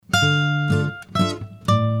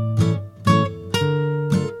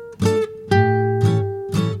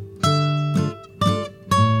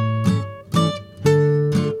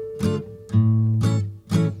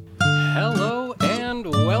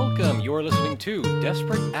to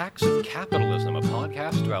Desperate Acts of Capitalism, a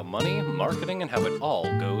podcast about money, marketing, and how it all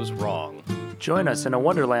goes wrong. Join us in a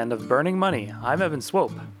wonderland of burning money. I'm Evan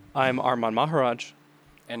Swope. I'm Arman Maharaj.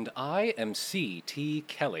 And I am C.T.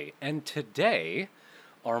 Kelly. And today,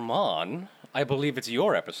 Arman, I believe it's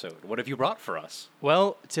your episode. What have you brought for us?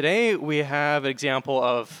 Well, today we have an example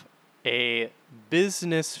of a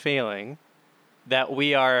business failing that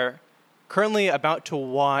we are currently about to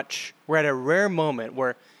watch. We're at a rare moment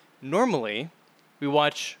where normally we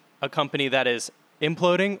watch a company that is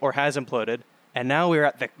imploding or has imploded, and now we're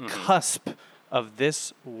at the cusp of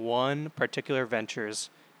this one particular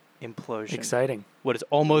venture's implosion. Exciting. What is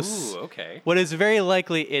almost, what is very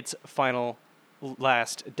likely its final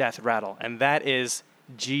last death rattle, and that is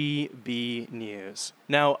GB News.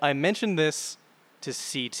 Now, I mentioned this to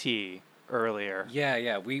CT earlier.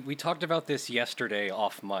 Yeah. We talked about this yesterday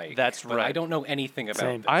off mic. That's but right. I don't know anything about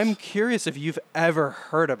Same. this. I'm curious if you've ever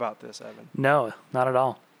heard about this, Evan. No, not at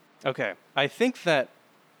all. Okay. I think that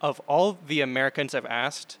of all the Americans I've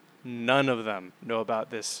asked, none of them know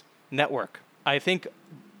about this network. I think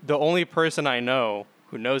the only person I know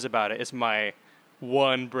who knows about it is my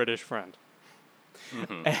one British friend.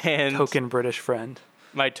 And Token British friend.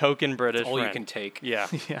 my token British all friend. you can take. Yeah.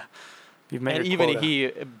 Yeah. You've made And your even quota. he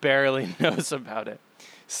barely knows about it.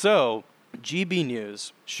 So, GB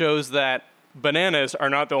News shows that bananas are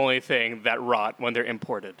not the only thing that rot when they're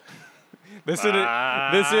imported. This is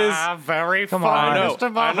very Come fun, on. Mr.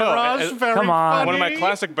 I know. Maharaj. Very Come on. funny. one of my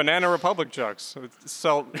classic Banana Republic jokes. It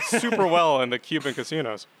sell super well in the Cuban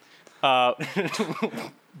casinos. But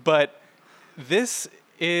this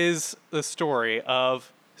is the story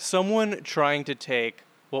of someone trying to take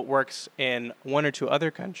what works in one or two other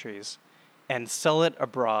countries and sell it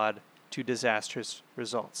abroad to disastrous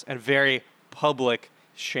results and very public,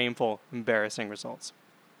 shameful, embarrassing results.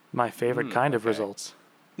 My favorite kind of results.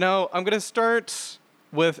 Now, I'm going to start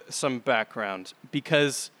with some background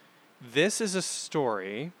because this is a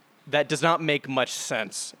story that does not make much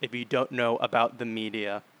sense if you don't know about the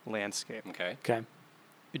media landscape. Okay. Okay.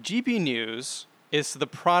 GB News is the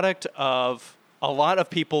product of a lot of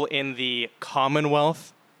people in the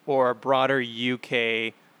Commonwealth or broader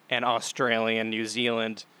UK and Australian, New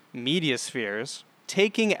Zealand media spheres,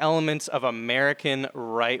 taking elements of American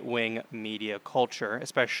right-wing media culture,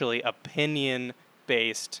 especially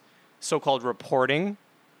opinion-based so-called reporting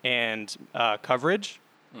and coverage,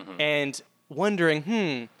 and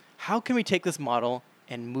wondering, how can we take this model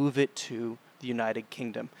and move it to the United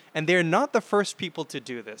Kingdom? And they're not the first people to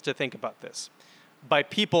do this, to think about this. By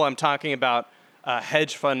people, I'm talking about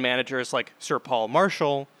hedge fund managers like Sir Paul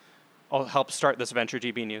Marshall, helped start this venture,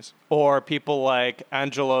 GB News, or people like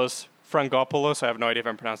Angelos Frangopoulos, I have no idea if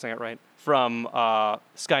I'm pronouncing it right, from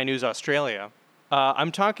Sky News Australia.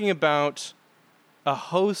 I'm talking about a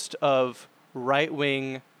host of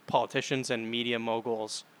right-wing politicians and media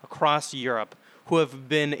moguls across Europe who have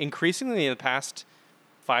been increasingly in the past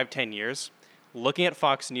 5-10 years looking at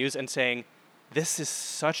Fox News and saying, this is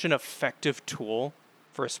such an effective tool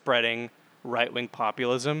for spreading right-wing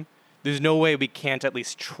populism. There's no way we can't at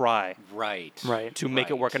least try Right. to make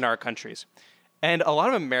it work in our countries. And a lot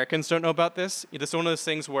of Americans don't know about this. It's one of those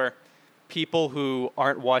things where people who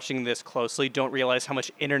aren't watching this closely don't realize how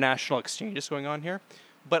much international exchange is going on here.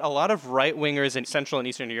 But a lot of right-wingers in Central and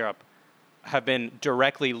Eastern Europe have been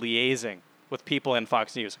directly liaising with people in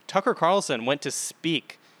Fox News. Tucker Carlson went to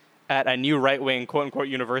speak at a new right-wing, quote-unquote,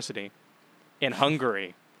 university in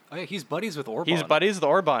Hungary. Oh, yeah, he's buddies with Orban. He's buddies with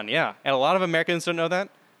Orban, yeah. And a lot of Americans don't know that.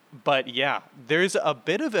 But yeah, there's a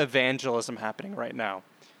bit of evangelism happening right now,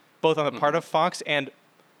 both on the part of Fox and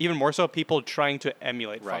even more so people trying to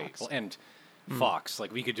emulate Right. Fox. Well, and Fox.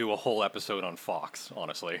 Like, we could do a whole episode on Fox,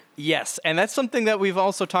 honestly. Yes, and that's something that we've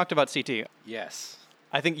also talked about, CT. Yes.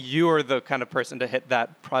 I think you are the kind of person to hit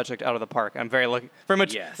that project out of the park. I'm very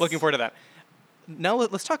much Yes. looking forward to that. Now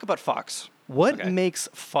let's talk about Fox. What Okay. makes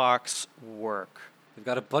Fox work? They've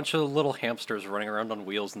got a bunch of little hamsters running around on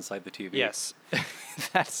wheels inside the TV. Yes,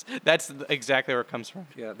 that's exactly where it comes from.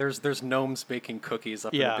 Yeah, there's gnomes baking cookies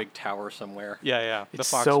up in a big tower somewhere. Yeah. The It's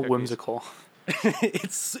Fox so cookies. whimsical.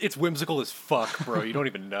 It's whimsical as fuck, bro. You don't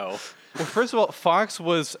even know. Well, first of all, Fox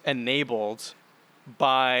was enabled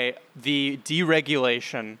by the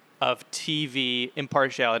deregulation of TV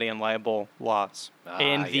impartiality and libel laws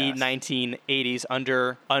in the yes. 1980s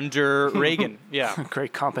under Reagan. Yeah.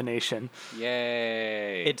 Great combination.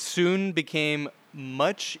 Yay. It soon became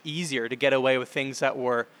much easier to get away with things that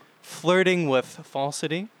were flirting with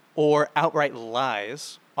falsity or outright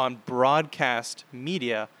lies on broadcast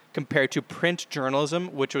media compared to print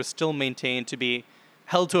journalism, which was still maintained to be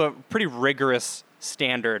held to a pretty rigorous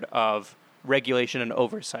standard of regulation and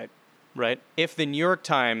oversight. right? If the New York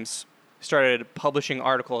Times started publishing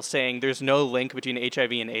articles saying there's no link between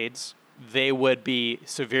HIV and AIDS, they would be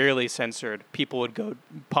severely censored. People would go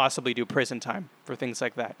possibly do prison time for things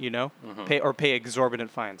like that, you know? Pay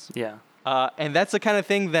exorbitant fines. Yeah. And that's the kind of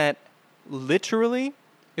thing that literally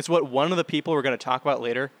is what one of the people we're going to talk about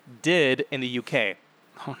later did in the UK.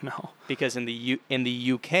 Oh no. Because in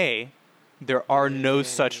the UK, there are no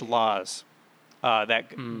such laws.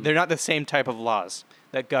 They're not the same type of laws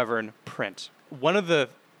that govern print. One of the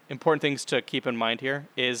important things to keep in mind here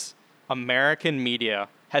is American media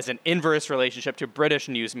has an inverse relationship to British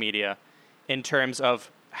news media in terms of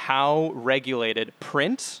how regulated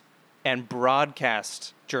print and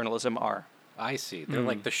broadcast journalism are. I see. They're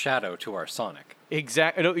like the shadow to our Sonic.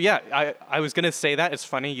 Exactly. Yeah, I was going to say that. It's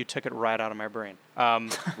funny. You took it right out of my brain.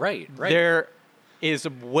 Right. There is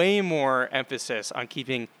way more emphasis on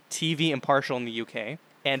keeping TV impartial in the UK.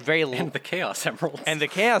 And And the Chaos Emeralds. And the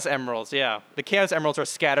Chaos Emeralds, yeah. The Chaos Emeralds are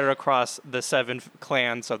scattered across the 7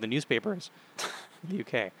 clans of the newspapers in the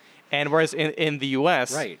UK. And whereas in the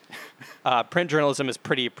US, right. Print journalism is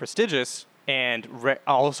pretty prestigious and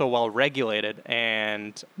also well regulated,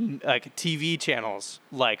 and like TV channels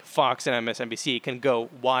like Fox and MSNBC can go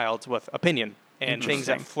wild with opinion and things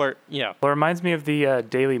that flirt. Yeah. Well, it reminds me of the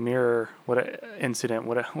Daily Mirror incident.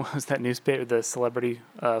 What was that newspaper? The celebrity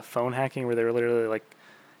phone hacking, where they were literally like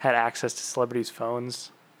had access to celebrities'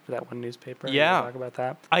 phones for that one newspaper. Yeah. Talk about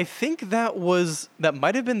that. I think that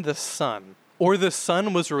might have been The Sun, or The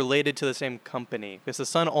Sun was related to the same company because The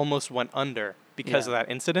Sun almost went under because of that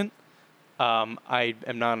incident. I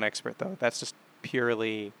am not an expert though. That's just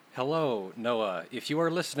purely. Hello, Noah. If you are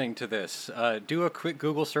listening to this, do a quick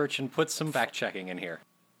Google search and put some fact-checking in here.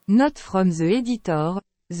 Note from the editor,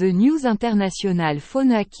 the news international phone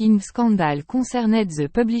hacking scandal concerned the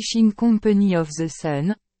publishing company of The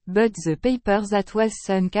Sun, but the paper that was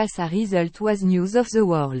Sun case a result was News of the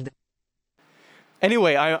World.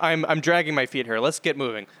 Anyway, I'm dragging my feet here. Let's get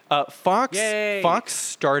moving. Fox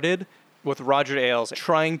started with Roger Ailes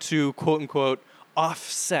trying to, quote unquote,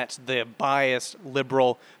 offset the biased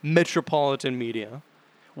liberal metropolitan media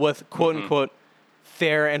with, quote unquote,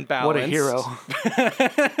 fair and balanced. What a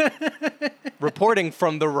hero. Reporting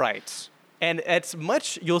from the right. And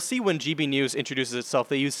you'll see when GB News introduces itself,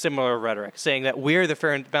 they use similar rhetoric, saying that we're the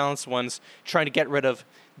fair and balanced ones trying to get rid of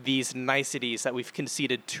these niceties that we've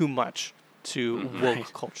conceded too much to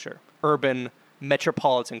woke culture, urban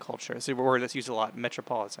metropolitan culture. It's a word that's used a lot,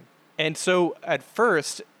 metropolitan. And so at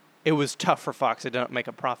first, it was tough for Fox to not make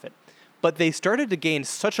a profit. But they started to gain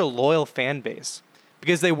such a loyal fan base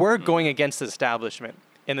because they were going against the establishment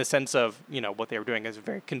in the sense of, what they were doing as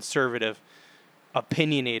very conservative,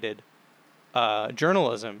 opinionated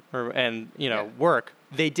journalism work.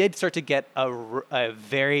 They did start to get a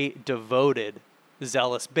very devoted,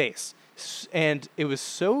 zealous base. And it was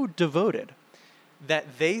so devoted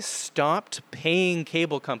that they stopped paying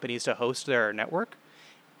cable companies to host their network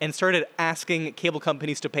and started asking cable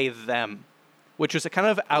companies to pay them, which was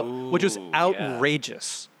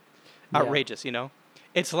outrageous. Outrageous,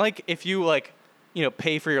 It's like if you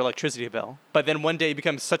pay for your electricity bill, but then one day you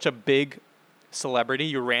become such a big celebrity,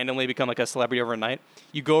 you randomly become like a celebrity overnight.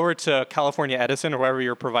 You go over to California Edison or wherever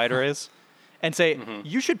your provider is and say,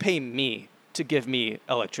 you should pay me to give me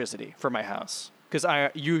electricity for my house because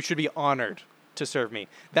you should be honored to serve me.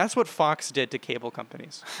 That's what Fox did to cable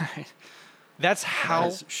companies. That's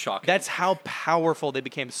shocking. That's how powerful they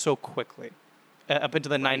became so quickly up into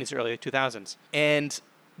the 90s, early 2000s. And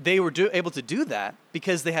they were able to do that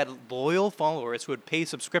because they had loyal followers who would pay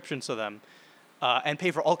subscriptions to them and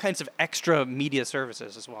pay for all kinds of extra media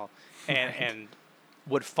services as well and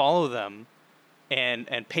would follow them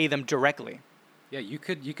and pay them directly. Yeah, you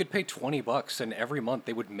could pay $20 and every month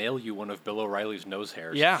they would mail you one of Bill O'Reilly's nose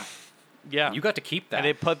hairs. Yeah. Yeah. You got to keep that. And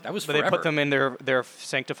they put them in their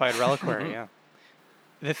sanctified reliquary, yeah.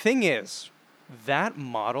 The thing is, that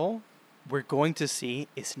model we're going to see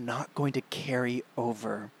is not going to carry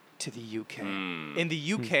over to the UK. In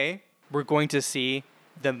the UK, we're going to see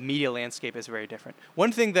the media landscape is very different.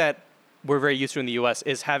 One thing that we're very used to in the US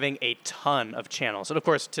is having a ton of channels. And of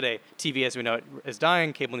course, today, TV as we know it is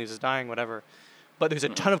dying, cable news is dying, whatever. But there's a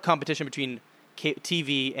ton of competition between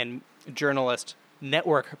TV and journalist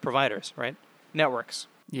network providers, right? Networks.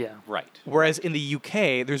 Yeah. Right. Whereas in the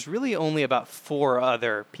UK, there's really only about 4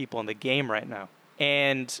 other people in the game right now.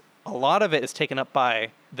 And a lot of it is taken up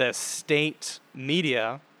by the state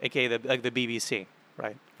media, aka the BBC,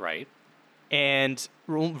 right? Right. And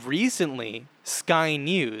recently, Sky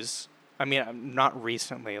News, not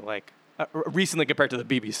recently, recently compared to the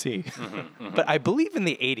BBC, but I believe in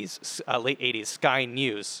the 80s, late 80s, Sky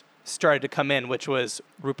News started to come in, which was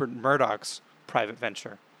Rupert Murdoch's private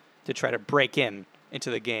venture to try to break into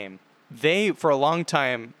the game. They, for a long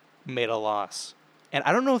time, made a loss. And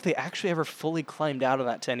I don't know if they actually ever fully climbed out of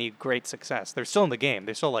that to any great success. They're still in the game.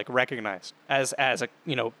 They're still like recognized as a,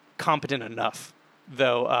 competent enough,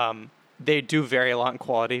 though they do vary a lot in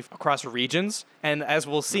quality across regions. And as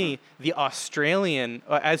we'll see, the Australian,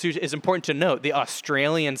 is important to note, the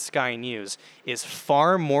Australian Sky News is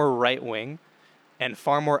far more right-wing and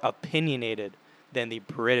far more opinionated than the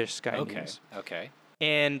British Sky News. Okay.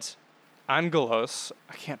 And Angelos,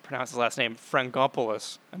 I can't pronounce his last name,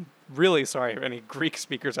 Frangopoulos, I'm really sorry for any Greek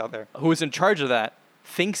speakers out there, who is in charge of that,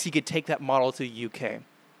 thinks he could take that model to the UK. And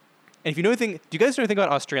if you know anything, do you guys know anything about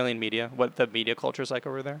Australian media, what the media culture is like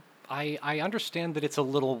over there? I understand that it's a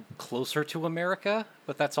little closer to America,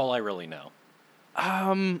 but that's all I really know.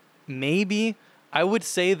 Maybe. I would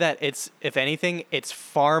say that it's, if anything, it's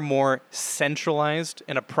far more centralized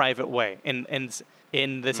in a private way, in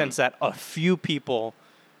the sense that a few people,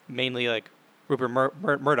 mainly like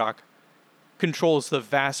Rupert Murdoch, controls the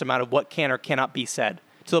vast amount of what can or cannot be said,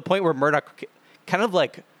 to the point where Murdoch, kind of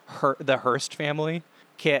like the Hearst family,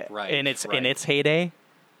 in its heyday,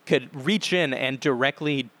 could reach in and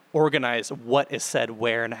directly organize what is said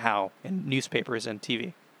where and how in newspapers and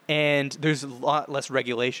TV. And there's a lot less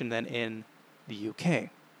regulation than in the UK.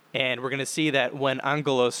 And we're going to see that when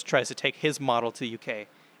Angelos tries to take his model to the UK,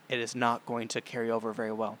 it is not going to carry over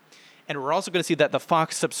very well. And we're also going to see that the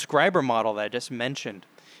Fox subscriber model that I just mentioned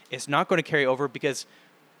is not going to carry over because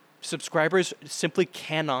subscribers simply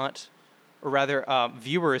cannot, or rather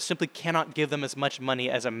viewers simply cannot give them as much money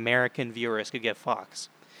as American viewers could give Fox.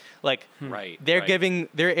 Like, they're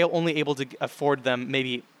only able to afford them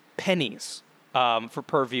maybe pennies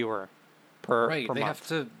per viewer per month. Have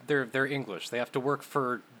to. They're English. They have to work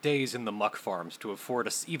for days in the muck farms to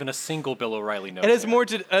afford even a single Bill O'Reilly note. It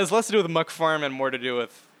has less to do with the muck farm and more to do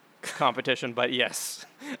with competition. But yes,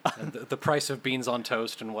 the price of beans on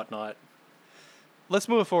toast and whatnot. Let's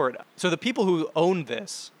move forward. So the people who own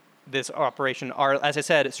this operation are, as I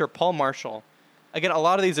said, Sir Paul Marshall. Again, a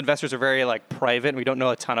lot of these investors are very private, and we don't know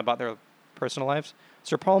a ton about their personal lives.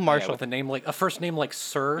 Sir Paul Marshall, with a first name like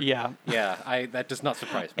Sir. Yeah, that does not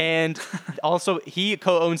surprise me. And also, he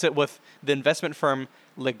co-owns it with the investment firm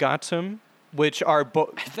Legatum, which are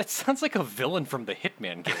That sounds like a villain from the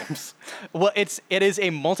Hitman games. Well, it is a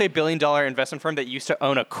multi-billion-dollar investment firm that used to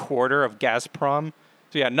own a quarter of Gazprom.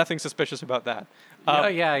 So yeah, nothing suspicious about that.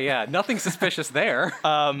 Yeah. Nothing suspicious there.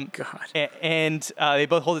 God. And they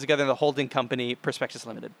both hold it together in the holding company Perspectus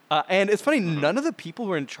Limited. And it's funny, none of the people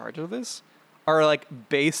who are in charge of this are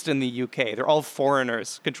based in the UK. They're all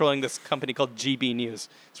foreigners controlling this company called GB News.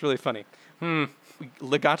 It's really funny.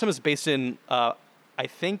 Legatum is based in, I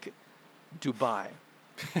think, Dubai.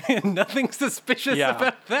 Nothing suspicious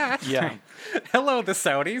about that. Yeah. Hello, the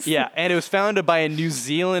Saudis. Yeah, and it was founded by a New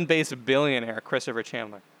Zealand-based billionaire, Christopher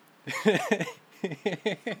Chandler.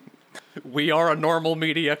 We are a normal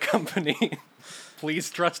media company.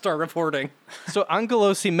 Please trust our reporting. So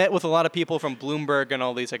Angelosi met with a lot of people from Bloomberg and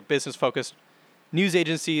all these business-focused news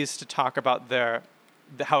agencies to talk about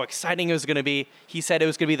how exciting it was going to be. He said it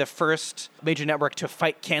was going to be the first major network to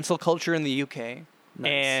fight cancel culture in the UK. Nice.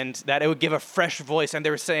 And that it would give a fresh voice. And they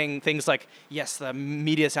were saying things like, yes, the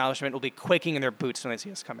media establishment will be quaking in their boots when they see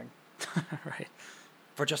us coming. Right.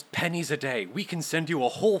 For just pennies a day, we can send you a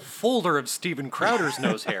whole folder of Steven Crowder's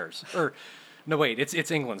nose hairs. Or, no, wait,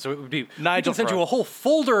 it's England, so it would be... Nigel we can send you a whole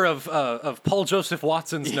folder of Paul Joseph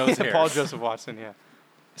Watson's nose hairs. Paul Joseph Watson, yeah.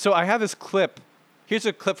 So I have this clip. Here's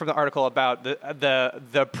a clip from the article about the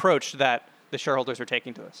approach that the shareholders are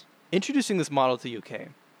taking to this. Introducing this model to the UK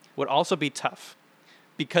would also be tough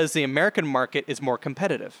because the American market is more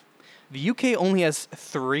competitive. The UK only has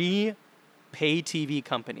 3 pay TV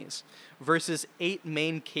companies versus 8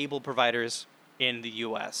 main cable providers in the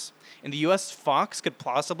US. In the US, Fox could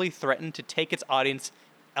possibly threaten to take its audience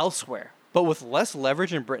elsewhere. But with less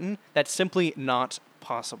leverage in Britain, that's simply not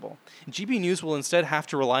possible. GB News will instead have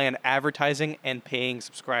to rely on advertising and paying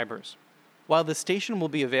subscribers. While the station will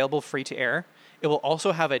be available free to air, it will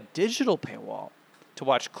also have a digital paywall to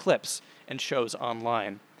watch clips and shows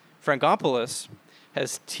online. Frangopoulos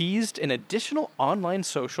has teased an additional online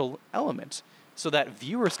social element so that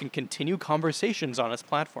viewers can continue conversations on its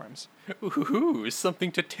platforms. Ooh, something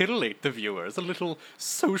to titillate the viewers. A little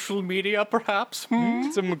social media, perhaps?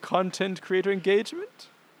 Some content creator engagement?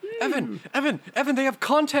 Evan, they have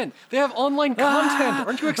content. They have online content.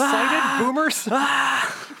 Aren't you excited, boomers?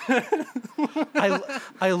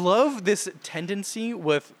 I love this tendency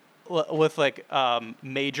with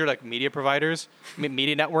major media providers,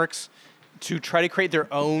 media networks, to try to create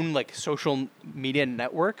their own like social media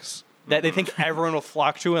networks that they think everyone will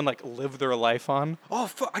flock to and like live their life on.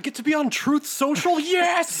 Oh, I get to be on Truth Social?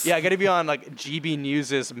 Yes! Yeah, I got to be on like GB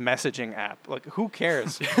News's messaging app. Like, who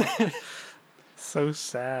cares? So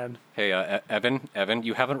sad. Hey, Evan,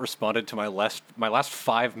 you haven't responded to my last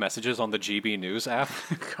 5 messages on the GB News app.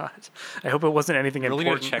 God, I hope it wasn't anything I really need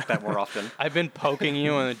important. to check that more often. I've been poking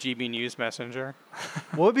you on the GB News Messenger.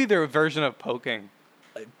 What would be their version of poking?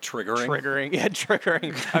 Triggering. Triggering. Yeah,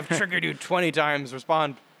 triggering. I've triggered you 20 times.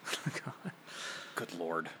 Respond. Good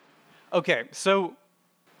Lord. Okay, so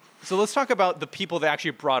let's talk about the people that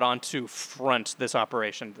actually brought on to front this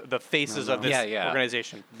operation, the faces of this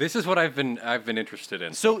organization. This is what I've been interested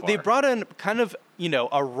in. So they far. brought in kind of,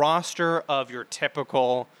 a roster of your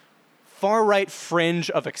typical far-right fringe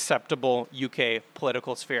of acceptable UK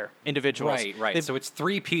political sphere individuals. Right. So it's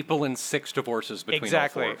 3 people and 6 divorces between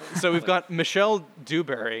Exactly. all 4. So we've got Michelle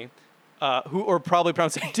Dewberry, or probably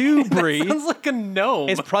pronounced Dewberry. Sounds like a gnome.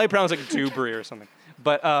 It's probably pronounced like Dewberry or something.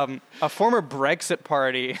 But a former Brexit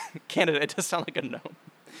Party candidate, it does sound like a gnome.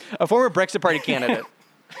 A former Brexit Party candidate,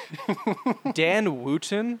 Dan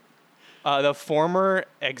Wooten, the former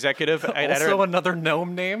executive editor. Also another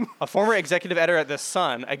gnome name? A former executive editor at The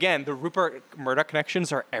Sun. Again, the Rupert Murdoch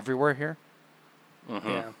connections are everywhere here. Mm-hmm.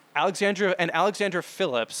 Yeah. Alexandra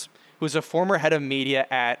Phillips, who's a former head of media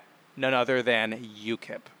at none other than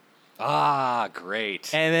UKIP. Ah,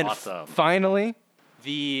 great. And then awesome. finally,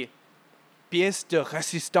 the pièce de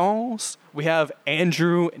résistance, we have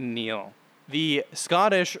Andrew Neil, the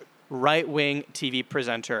Scottish right-wing TV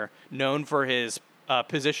presenter known for his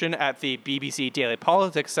position at the BBC Daily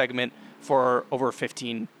Politics segment for over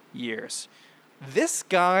 15 years. This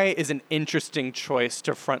guy is an interesting choice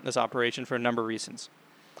to front this operation for a number of reasons.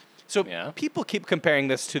 So people keep comparing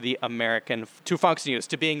this to to Fox News,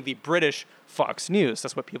 to being the British Fox News.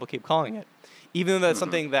 That's what people keep calling it. Even though that's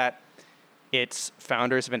something that its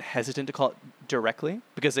founders have been hesitant to call it directly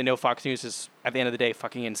because they know Fox News is, at the end of the day,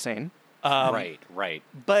 fucking insane. Right.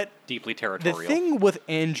 But Deeply territorial. the thing with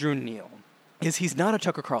Andrew Neil is he's not a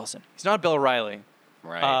Tucker Carlson. He's not a Bill O'Reilly.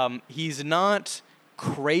 Right. He's not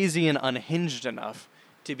crazy and unhinged enough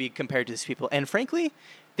to be compared to these people. And frankly,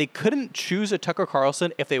 they couldn't choose a Tucker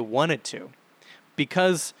Carlson if they wanted to,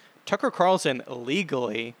 because Tucker Carlson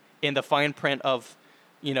legally, in the fine print of,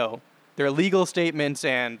 their legal statements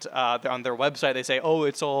and on their website, they say, oh,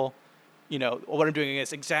 it's all, what I'm doing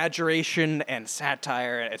is exaggeration and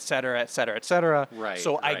satire, et cetera, et cetera, et cetera. Right.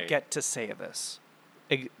 So I right. get to say this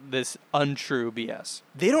untrue BS.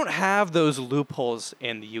 They don't have those loopholes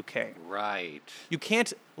in the UK. Right. You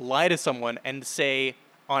can't lie to someone and say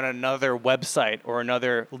on another website or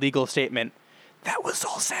another legal statement, that was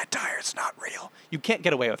all satire, it's not real. You can't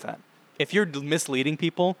get away with that. If you're misleading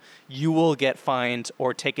people, you will get fined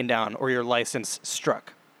or taken down or your license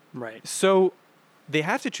struck. Right. So they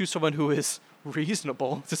have to choose someone who is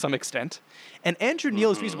reasonable to some extent. And Andrew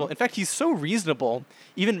Neil is reasonable. In fact, he's so reasonable,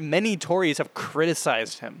 even many Tories have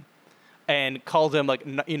criticized him and called him,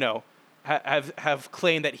 have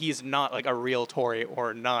claimed that he's not like a real Tory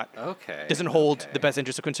or not. Doesn't hold the best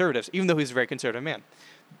interests of conservatives, even though he's a very conservative man.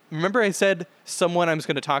 Remember I said someone I was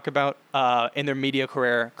going to talk about in their media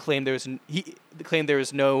career claimed there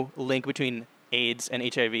was no link between AIDS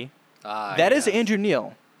and HIV? That is Andrew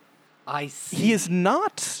Neil. I see. He is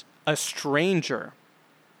not a stranger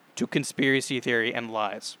to conspiracy theory and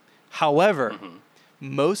lies. However,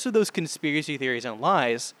 most of those conspiracy theories and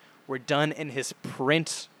lies were done in his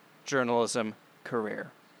print journalism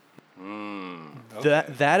career.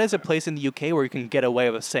 That is a place in the UK where you can get away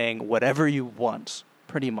with saying whatever you want,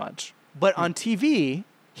 pretty much. But on TV,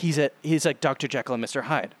 he's like Dr. Jekyll and Mr.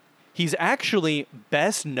 Hyde. He's actually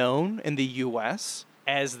best known in the US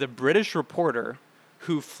as the British reporter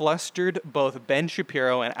who flustered both Ben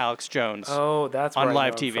Shapiro and Alex Jones on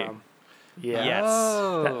live TV. From. Yeah. Yes.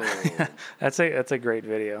 Oh. That's a great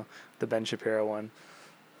video, the Ben Shapiro one.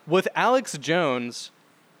 With Alex Jones,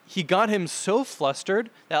 he got him so flustered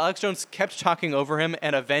that Alex Jones kept talking over him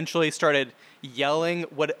and eventually started yelling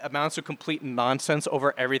what amounts to complete nonsense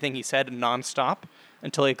over everything he said nonstop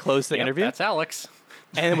until he closed the interview. That's Alex.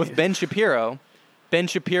 And with Ben Shapiro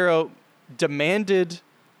demanded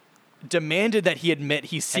that he admit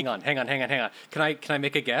he's Hang on. Can I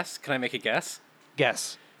make a guess?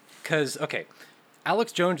 Guess. Because, okay,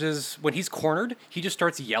 Alex Jones is, when he's cornered, he just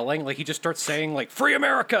starts yelling, like he just starts saying like "Free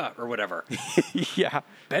America" or whatever. Yeah.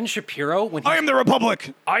 Ben Shapiro, when I am the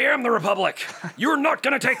Republic. I am the Republic. You're not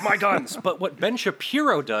gonna take my guns. But what Ben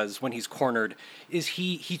Shapiro does when he's cornered is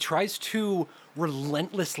he tries to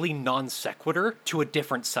relentlessly non sequitur to a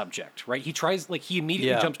different subject, right? He tries, like, he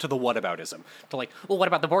immediately jumps to the whataboutism, to like, well, what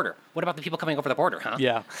about the border? What about the people coming over the border, huh?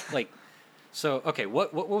 Yeah. Like, so okay,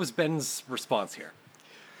 what was Ben's response here?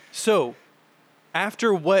 So,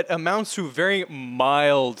 after what amounts to very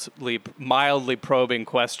mildly probing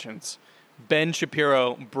questions, Ben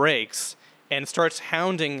Shapiro breaks and starts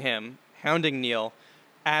hounding Neil,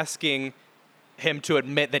 asking him to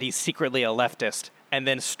admit that he's secretly a leftist, and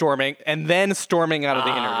then storming out of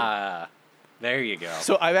the interview. There you go.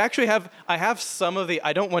 So I have some of the.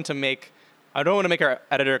 I don't want to make our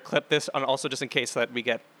editor clip this, and also just in case that we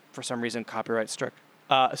get, for some reason, copyright struck.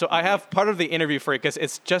 So I have part of the interview for it because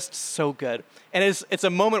it's just so good, and it's a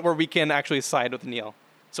moment where we can actually side with Neil.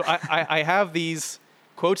 So I have these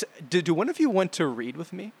quotes. Do one of you want to read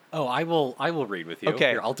with me? Oh, I will read with you.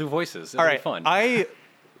 Okay. Here, I'll do voices. It'll All right. be fun.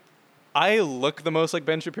 I look the most like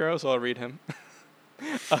Ben Shapiro, so I'll read him.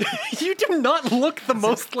 You do not look the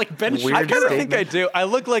most like Ben weird Shapiro. I kind of statement. think I do. I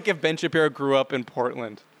look like if Ben Shapiro grew up in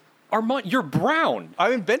Portland. Armand, you're brown. I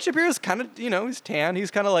mean, Ben Shapiro's kind of, he's tan.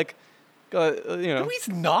 He's kind of like, No, he's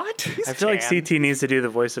not. I feel like CT needs to do the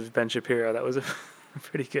voice of Ben Shapiro. That was a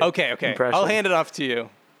pretty good Okay. impression. I'll hand it off to you.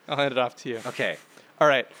 Okay. All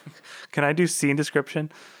right. Can I do scene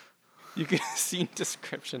description? You can scene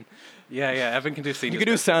description. Yeah, Evan can do scene. You can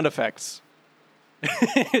do sound effects.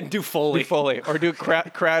 do Foley. Do Foley. Or do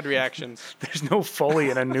crowd reactions. There's no Foley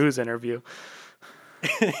in a news interview.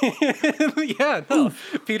 Yeah, no.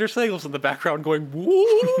 Peter Sagal's in the background going,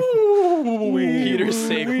 woo. Peter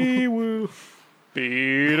Sagal.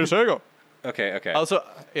 Peter Sagal. Okay. Also,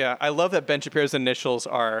 yeah, I love that Ben Shapiro's initials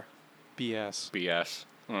are BS. BS.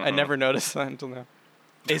 I never noticed that until now.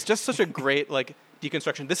 It's just such a great,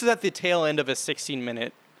 deconstruction. This is at the tail end of a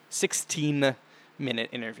 16-minute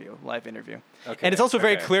interview, live interview. Okay, And it's also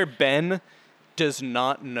very okay. clear Ben does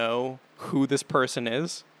not know who this person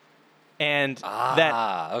is. And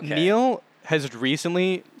that okay. Neil has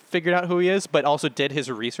recently figured out who he is, but also did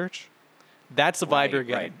his research. That's the vibe Right, you're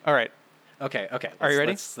getting. right. All right. Okay. Are you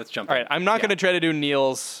ready? Let's jump All in. right. I'm not Yeah. going to try to do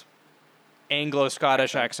Neil's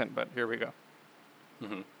Anglo-Scottish accent, but here we go.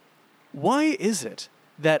 Mm-hmm. Why is it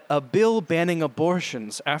that a bill banning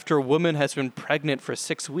abortions after a woman has been pregnant for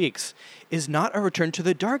 6 weeks is not a return to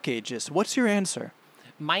the Dark Ages? What's your answer?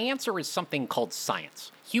 My answer is something called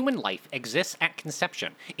science. Human life exists at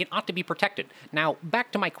conception. It ought to be protected. Now,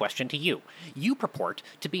 back to my question to you. You purport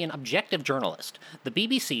to be an objective journalist. The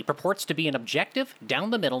BBC purports to be an objective,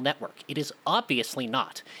 down-the-middle network. It is obviously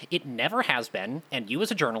not. It never has been, and you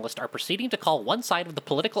as a journalist are proceeding to call one side of the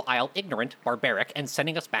political aisle ignorant, barbaric, and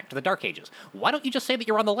sending us back to the Dark Ages. Why don't you just say that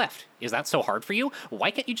you're on the left? Is that so hard for you?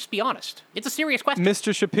 Why can't you just be honest? It's a serious question.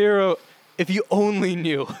 Mr. Shapiro, if you only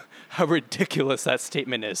knew how ridiculous that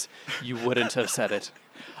statement is, you wouldn't have said it.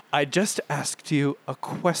 I just asked you a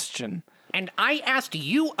question. And I asked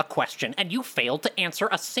you a question, and you failed to answer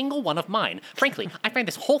a single one of mine. Frankly, I find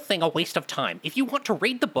this whole thing a waste of time. If you want to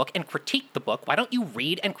read the book and critique the book, why don't you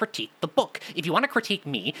read and critique the book? If you want to critique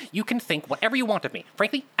me, you can think whatever you want of me.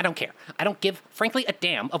 Frankly, I don't care. I don't give, frankly, a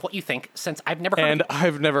damn of what you think, since I've never heard And of you.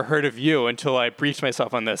 I've never heard of you until I briefed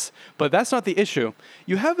myself on this. But that's not the issue.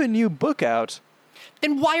 You have a new book out.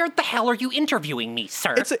 Then why the hell are you interviewing me,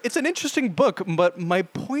 sir? It's an interesting book, but my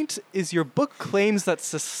point is your book claims that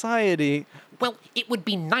society... Well, it would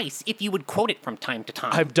be nice if you would quote it from time to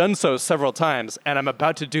time. I've done so several times, and I'm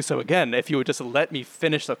about to do so again, if you would just let me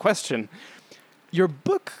finish the question. Your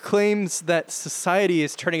book claims that society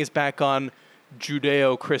is turning its back on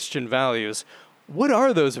Judeo-Christian values. What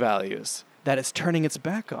are those values that it's turning its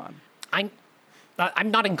back on? I'm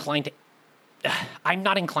not inclined to... I'm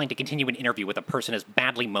not inclined to continue an interview with a person as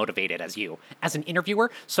badly motivated as you, as an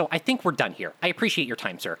interviewer, so I think we're done here. I appreciate your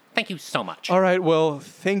time, sir. Thank you so much. All right, well,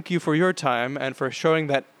 thank you for your time and for showing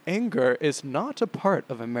that anger is not a part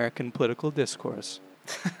of American political discourse.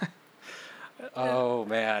 Oh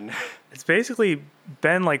man. It's basically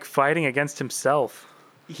Ben fighting against himself.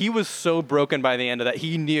 He was so broken by the end of that,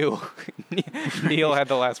 he knew Neil had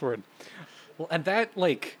the last word. Well, and that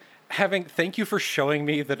thank you for showing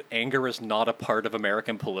me that anger is not a part of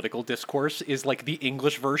American political discourse is like the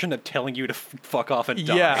English version of telling you to fuck off and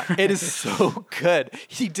die. Yeah, it is so good.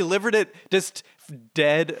 He delivered it just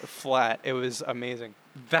dead flat. It was amazing.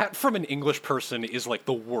 That from an English person is like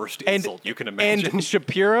the worst insult you can imagine. And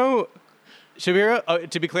Shapiro,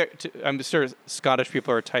 to be clear, I'm sure Scottish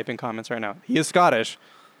people are typing comments right now. He is Scottish,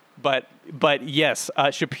 But yes,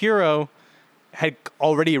 Shapiro had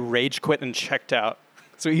already rage quit and checked out.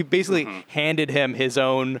 So he basically handed him his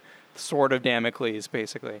own sword of Damocles,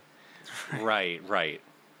 basically. Right.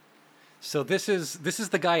 So this is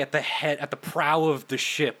the guy at the prow of the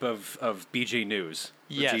ship of BG News,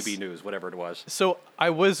 or Yes. GB News, whatever it was. So I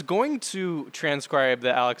was going to transcribe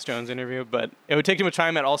the Alex Jones interview, but it would take too much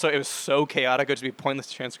time, and also it was so chaotic it would be pointless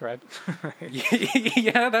to transcribe.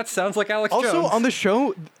 Yeah, that sounds like Alex Also Jones. on the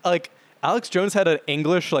show, like Alex Jones had an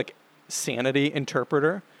English like sanity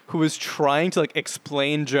interpreter who was trying to like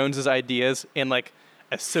explain Jones's ideas in like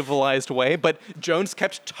a civilized way, but Jones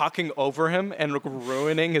kept talking over him and like,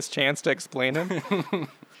 ruining his chance to explain him.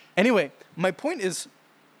 Anyway, my point is,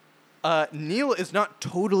 Neil is not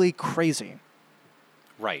totally crazy.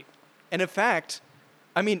 Right. And in fact,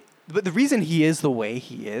 I mean, but the reason he is the way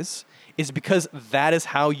he is because that is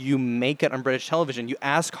how you make it on British television. You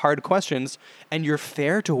ask hard questions and you're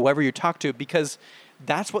fair to whoever you talk to because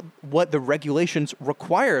that's what the regulations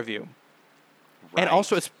require of you. And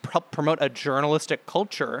also it's promote a journalistic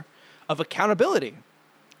culture of accountability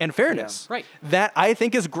and fairness. Yeah. Right. That I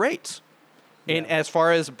think is great in as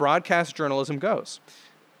far as broadcast journalism goes.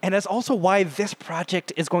 And that's also why this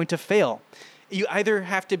project is going to fail. You're either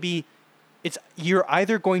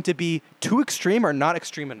going to be too extreme or not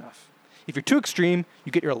extreme enough. If you're too extreme,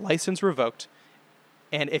 you get your license revoked.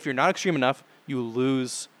 And if you're not extreme enough, you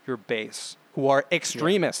lose your base, who are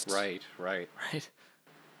extremists. Right.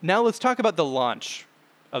 Now let's talk about the launch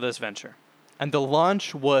of this venture. And the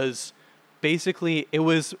launch was basically, it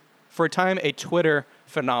was for a time a Twitter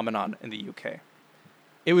phenomenon in the UK.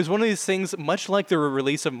 It was one of these things, much like the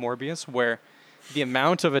release of Morbius, where the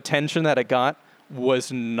amount of attention that it got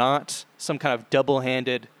was not some kind of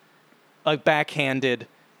double-handed, like backhanded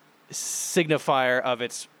signifier of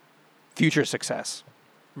its future success.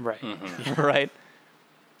 Right. Right?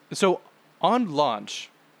 So on launch,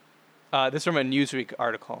 this is from a Newsweek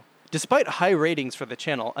article. Despite high ratings for the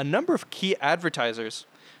channel, a number of key advertisers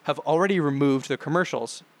have already removed their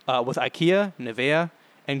commercials, with IKEA, Nivea,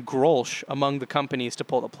 and Grolsch among the companies to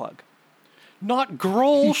pull the plug. Not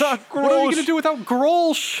Grolsch. Not What are you Grolsch. going to do without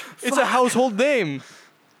Grolsch? It's a household name.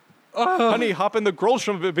 Honey, hop in the Grolsch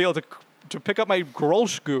and be able to pick up my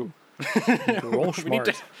Grolsch goo.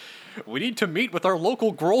 We need to meet with our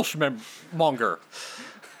local Grolsch monger.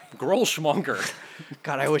 Grolschmonger.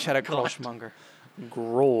 God, I wish I had a Grolsch monger.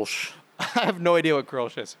 Grolsch. I have no idea what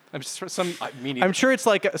Grolsch is. I'm just me neither. I'm sure it's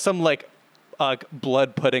like some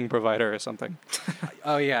blood pudding provider or something.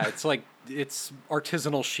 Oh yeah, it's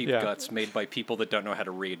artisanal sheep Yeah. guts made by people that don't know how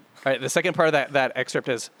to read. All right, the second part of that excerpt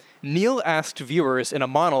is, Neil asked viewers in a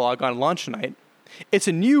monologue on launch night, "It's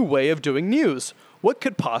a new way of doing news. What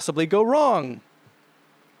could possibly go wrong?"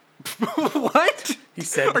 What? He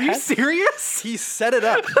said Are you that? serious? He set it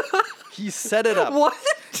up. He set it up. What?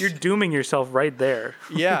 You're dooming yourself right there.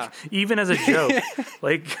 Yeah. Even as a joke.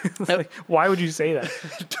 like, why would you say that?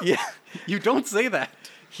 Yeah. You don't say that.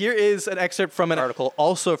 Here is an excerpt from an article,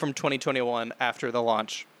 also from 2021, after the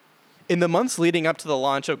launch. In the months leading up to the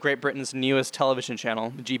launch of Great Britain's newest television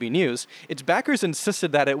channel, GB News, its backers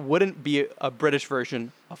insisted that it wouldn't be a British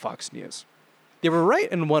version of Fox News. They were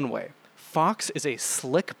right in one way. Fox is a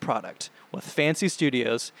slick product with fancy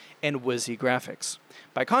studios and whizzy graphics.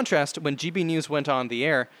 By contrast, when GB News went on the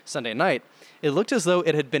air Sunday night, it looked as though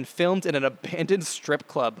it had been filmed in an abandoned strip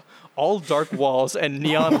club, all dark walls and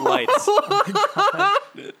neon lights,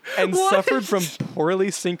 and suffered from poorly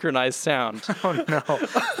synchronized sound. Oh no,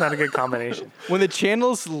 it's not a good combination. When the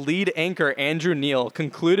channel's lead anchor, Andrew Neil,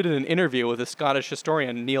 concluded an interview with the Scottish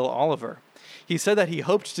historian Neil Oliver, he said that he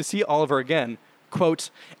hoped to see Oliver again, quote,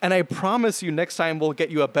 "and I promise you next time we'll get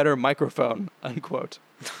you a better microphone," unquote.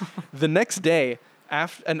 The next day,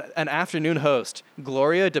 an afternoon host,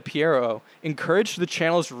 Gloria DePiero, encouraged the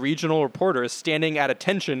channel's regional reporters standing at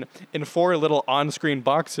attention in 4 little on-screen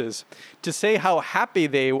boxes to say how happy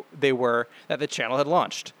they were that the channel had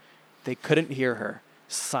launched. They couldn't hear her.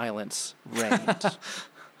 Silence reigned.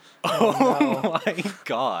 Oh my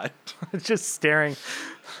god. Just staring.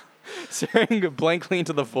 Staring blankly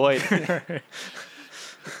into the void.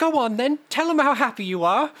 Go on then, tell them how happy you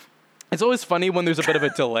are. It's always funny when there's a bit of a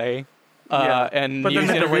delay. And but then news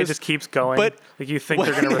the delay interviews- just keeps going. But like you think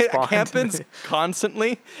they're when going to respond. It happens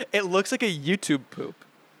constantly. It looks like a YouTube poop.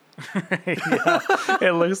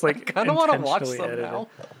 It looks like I don't want to watch intentionally them edited.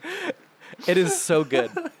 now. It is so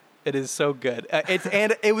good. It is so good.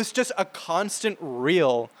 And it was just a constant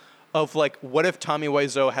reel of like, what if Tommy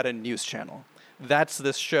Wiseau had a news channel? That's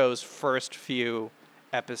this show's first few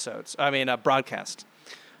episodes. Broadcast.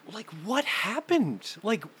 Like, what happened?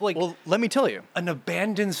 Like, Well, let me tell you. an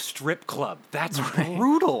abandoned strip club. That's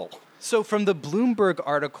brutal. So from the Bloomberg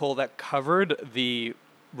article that covered the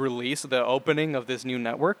release, the opening of this new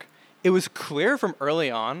network, it was clear from early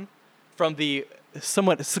on, from the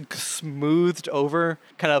somewhat smoothed over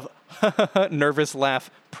kind of nervous laugh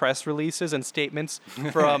press releases and statements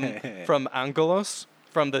from Angelos,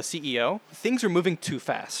 from the CEO, things are moving too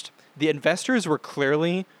fast. The investors were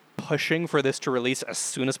clearly pushing for this to release as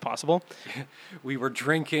soon as possible. We were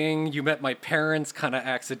drinking. You met my parents kind of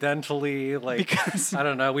accidentally. Like, Because- I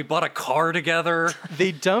don't know. We bought a car together.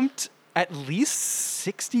 They dumped at least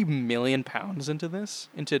 60 million pounds into this,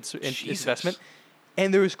 into its Jesus. investment.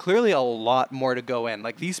 And there was clearly a lot more to go in.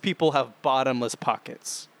 Like, these people have bottomless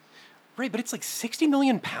pockets. Right, but it's like 60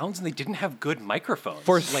 million pounds and they didn't have good microphones.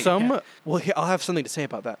 For Like, some, well, I'll have something to say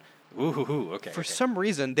about that. Ooh, okay. For some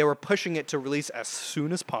reason, they were pushing it to release as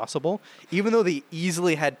soon as possible, even though they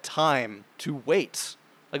easily had time to wait.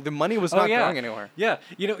 Like, the money was not going anywhere. Yeah,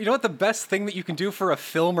 you know what the best thing that you can do for a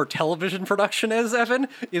film or television production is, Evan,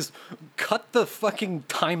 is cut the fucking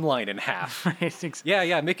timeline in half.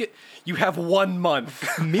 Yeah, make it. You have 1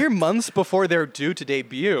 month. Mere months before they're due to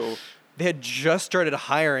debut, they had just started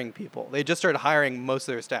hiring people. They just started hiring most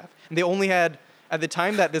of their staff. And they only had, at the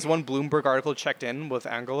time that this one Bloomberg article checked in with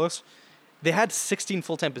Angelos, they had 16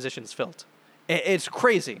 full-time positions filled. It's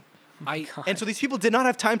crazy. And so these people did not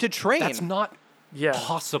have time to train. That's not Yeah.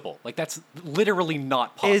 possible. Like, that's literally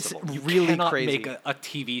not possible. It's You really cannot crazy. make a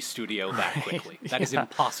TV studio that quickly. That is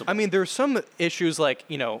impossible. I mean, there's some issues like,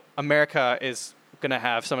 America is going to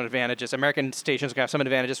have some advantages. American stations are going to have some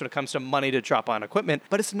advantages when it comes to money to drop on equipment.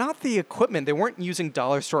 But it's not the equipment. They weren't using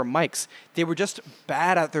dollar store mics. They were just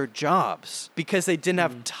bad at their jobs because they didn't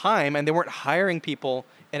have time and they weren't hiring people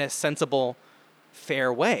in a sensible,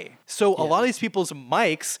 fair way. So a lot of these people's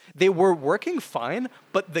mics, they were working fine,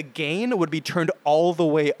 but the gain would be turned all the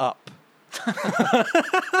way up.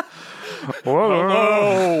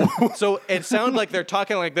 Whoa. So it sounds like they're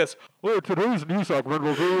talking like this. Well, today's news segment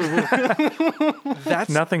will be... That's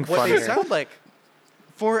Nothing what they funnier. sound like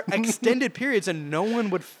for extended periods, and no one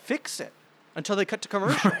would fix it until they cut to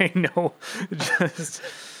commercial. I know. Just,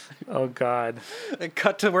 oh God. And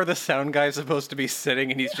cut to where the sound guy's supposed to be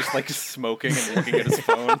sitting and he's just like smoking and looking at his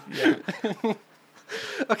phone.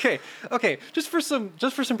 Okay. Just for some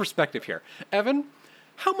perspective here. Evan,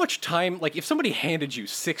 how much time, like if somebody handed you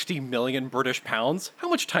 60 million British pounds, how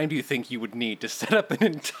much time do you think you would need to set up an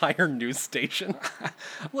entire news station?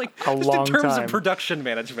 Like, A just long in terms time. of production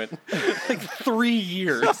management, like 3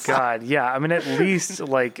 years. God, yeah. I mean, at least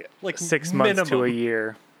like 6 months to a minimum.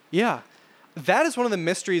 year. Yeah. That is one of the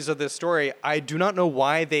mysteries of this story. I do not know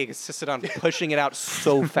why they insisted on pushing it out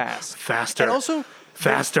so fast. Faster. And also,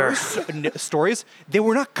 Faster. the first stories, they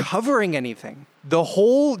were not covering anything. The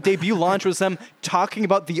whole debut launch was them talking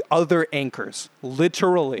about the other anchors,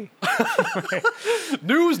 literally.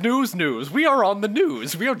 News. We are on the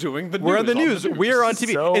news. We are doing the news. We're on the news. We're on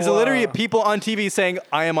TV. So, It's literally people on TV saying,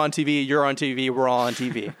 I am on TV, you're on TV, we're all on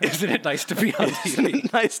TV. Isn't it nice to be on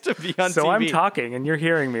TV? Nice to be on So TV. I'm talking and you're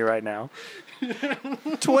hearing me right now.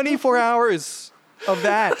 24 hours of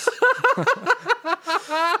that.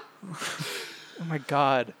 Oh my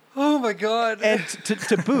God. Oh my God. And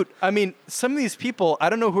to boot, I mean, some of these people, I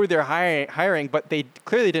don't know who they're hiring, but they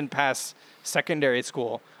clearly didn't pass secondary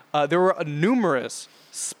school. There were numerous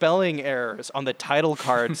spelling errors on the title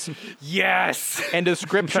cards Yes. and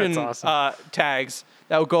description That's awesome. tags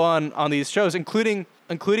that would go on these shows, including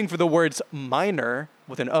for the words minor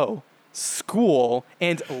with an O, school,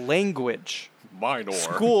 and language. Minor.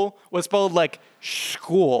 School was spelled like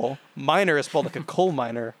school. Minor is spelled like a coal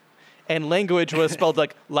miner. And language was spelled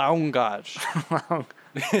like langage.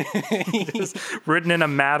 Written in a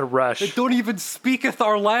mad rush. Don't even speaketh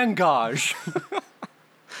our language.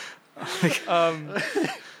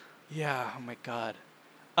 Yeah, oh my God.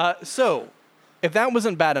 So, if that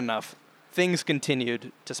wasn't bad enough, things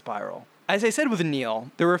continued to spiral. As I said with Neil,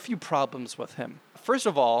 there were a few problems with him. First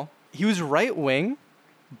of all, he was right-wing,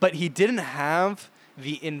 but he didn't have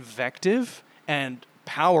the invective and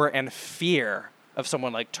power and fear of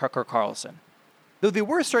someone like Tucker Carlson. Though they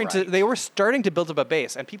were starting to build up a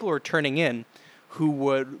base, and people were turning in who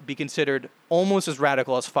would be considered almost as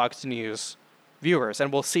radical as Fox News viewers,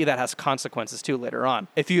 and we'll see that has consequences too later on.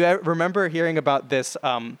 If you remember hearing about this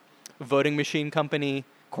voting machine company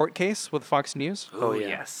court case with Fox News, Oh, yeah.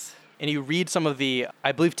 Yes. and you read some of the,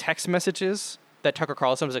 I believe, text messages that Tucker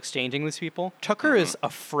Carlson was exchanging with people, Tucker is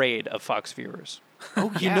afraid of Fox viewers.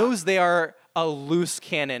 He knows they are a loose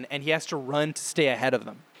cannon, and he has to run to stay ahead of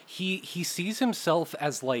them. He sees himself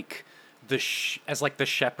as like as like the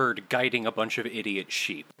shepherd guiding a bunch of idiot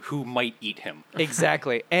sheep who might eat him.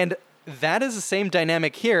 Exactly. And that is the same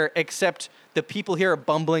dynamic here, except the people here are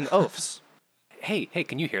bumbling oafs. Hey,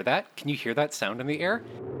 can you hear that? Can you hear that sound in the air?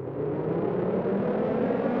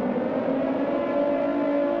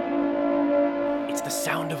 It's the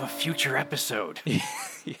sound of a future episode.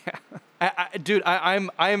 Dude,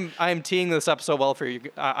 I'm teeing this up so well for you.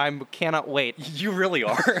 I cannot wait. You really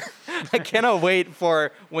are. I cannot wait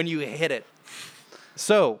for when you hit it.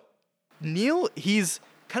 So, Neil, he's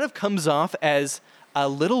kind of comes off as a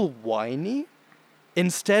little whiny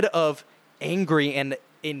instead of angry and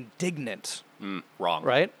indignant. Wrong.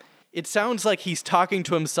 Right? It sounds like he's talking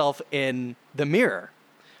to himself in the mirror.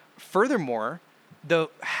 Furthermore, the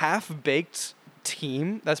half-baked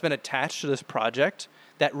team that's been attached to this project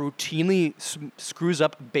that routinely screws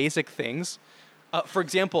up basic things. For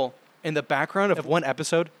example, in the background of one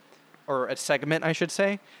episode, or a segment, I should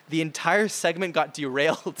say, the entire segment got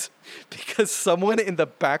derailed because someone in the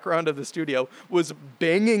background of the studio was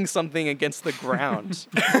banging something against the ground.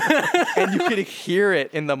 And you could hear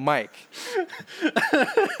it in the mic.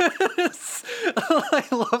 I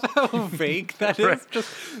love how vague that is. Just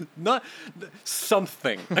not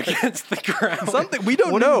something against the ground. Something we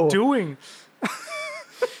don't What know. are you doing?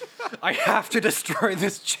 I have to destroy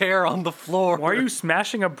this chair on the floor. Why are you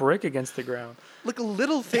smashing a brick against the ground? Like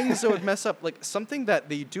little things that would mess up. Like something that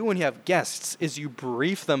they do when you have guests is you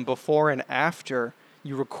brief them before and after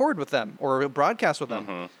you record with them or broadcast with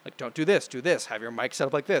them. Like, don't do this, have your mic set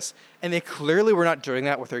up like this. And they clearly were not doing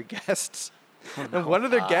that with their guests. And one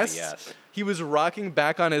of their guests, yes. he was rocking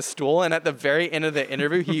back on his stool, and at the very end of the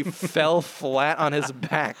interview, he fell flat on his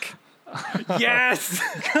back. Yes!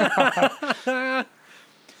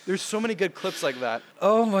 There's so many good clips like that.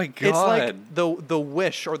 Oh my god. It's like the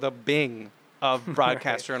Wish or the Bing of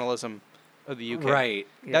broadcast journalism of the UK. Right.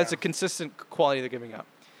 That's a consistent quality they're giving out.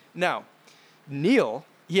 Now, Neil,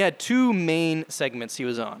 he had two main segments he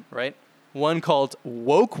was on, right? One called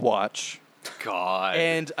Woke Watch, God.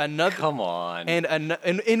 and another Come on. and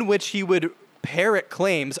in which he would parrot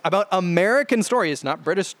claims about American stories, not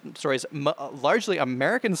British stories, largely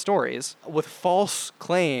American stories, with false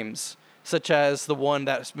claims, such as the one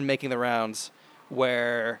that's been making the rounds,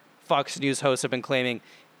 where Fox News hosts have been claiming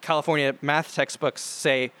California math textbooks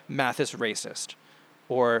say math is racist,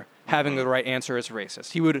 or having the right answer is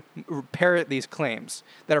racist. He would parrot these claims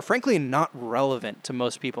that are frankly not relevant to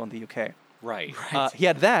most people in the UK. right. He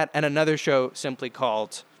had that and another show simply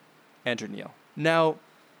called Andrew Neil. Now,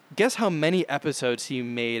 guess how many episodes he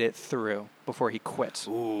made it through before he quit?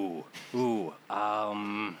 Ooh. 4.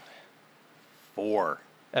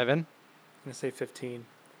 Evan? I'm going to say 15.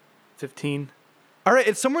 15. All right,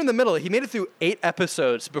 it's somewhere in the middle. He made it through 8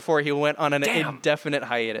 episodes before he went on an Damn. indefinite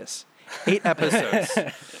hiatus. 8 episodes.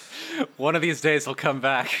 One of these days he'll come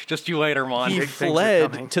back. Just you wait, Armand. He Big things are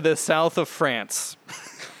fled coming. to the south of France. Oh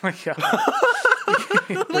my God.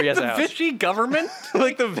 Where he has a The house. Vichy government?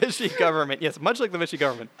 Like the Vichy government. Yes, much like the Vichy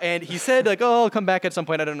government. And he said, like, oh, I'll come back at some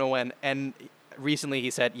point. I don't know when. And recently he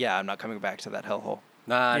said, yeah, I'm not coming back to that hellhole.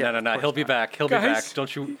 Nah. He'll be back. He'll be Guys, back.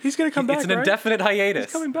 Don't you? He's going to come back, It's an right? indefinite hiatus.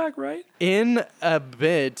 He's coming back, right? In a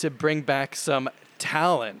bid to bring back some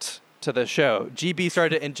talent to the show, GB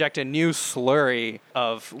started to inject a new slurry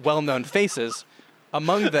of well-known faces.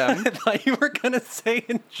 Among them, I thought you were going to say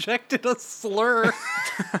injected a slur.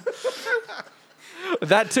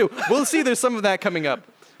 that too. We'll see. There's some of that coming up.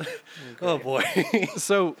 Oh, boy.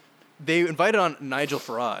 So they invited on Nigel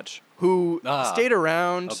Farage, who stayed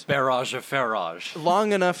around A barrage of Farage.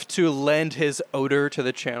 long enough to lend his odor to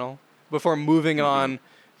the channel before moving on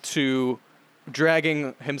to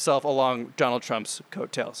dragging himself along Donald Trump's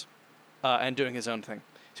coattails and doing his own thing.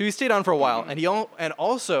 So he stayed on for a while, and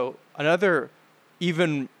also another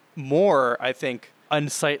even more, I think,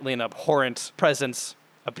 unsightly and abhorrent presence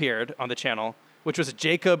appeared on the channel, which was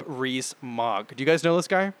Jacob Rees-Mogg. Do you guys know this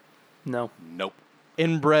guy? No. Nope.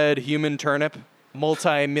 Inbred human turnip,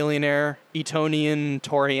 multi-millionaire, Etonian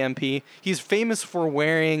Tory MP. He's famous for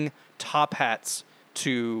wearing top hats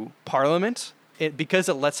to Parliament because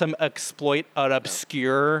it lets him exploit an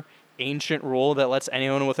obscure ancient rule that lets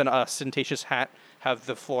anyone with an ostentatious hat have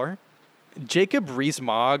the floor. Jacob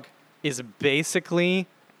Rees-Mogg is basically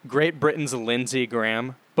Great Britain's Lindsey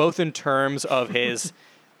Graham, both in terms of his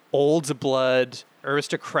old blood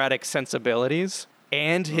aristocratic sensibilities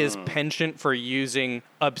and his penchant for using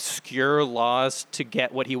obscure laws to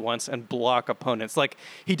get what he wants and block opponents. Like,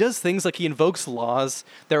 he does things like he invokes laws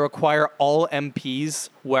that require all MPs,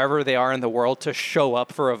 wherever they are in the world, to show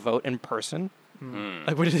up for a vote in person.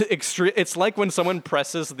 Like, which is it's like when someone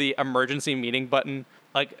presses the emergency meeting button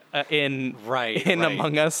in Right.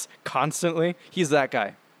 Among Us constantly. He's that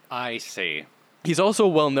guy. I see. He's also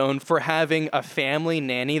well known for having a family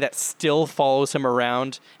nanny that still follows him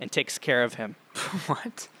around and takes care of him.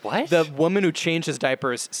 What? What? The woman who changed his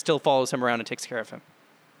diapers still follows him around and takes care of him.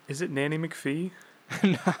 Is it Nanny McPhee?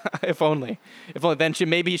 If only. Then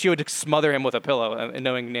maybe she would smother him with a pillow,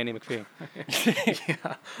 knowing Nanny McPhee.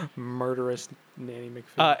 Yeah. Murderous Nanny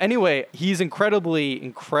McPhee. Anyway, he's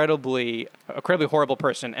incredibly horrible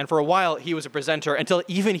person. And for a while, he was a presenter until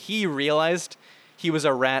even he realized he was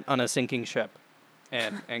a rat on a sinking ship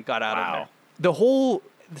and got out of there. The whole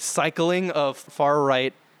cycling of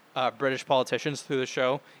far-right British politicians through the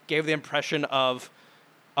show gave the impression of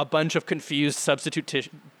a bunch of confused substitute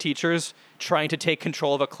teachers trying to take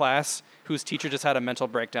control of a class whose teacher just had a mental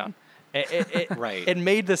breakdown. Right. It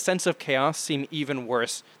made the sense of chaos seem even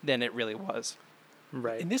worse than it really was.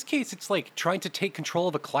 Right. In this case, it's like trying to take control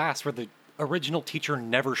of a class where the original teacher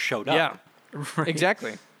never showed up. Yeah,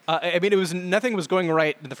 exactly. I mean, nothing was going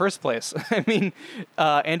right in the first place. I mean,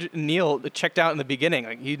 Neil checked out in the beginning.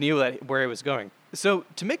 Like, he knew where he was going. So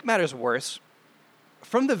to make matters worse,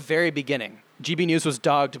 from the very beginning, GB News was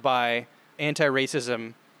dogged by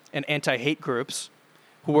anti-racism and anti-hate groups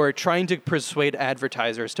who were trying to persuade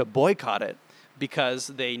advertisers to boycott it because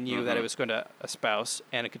they knew that it was going to espouse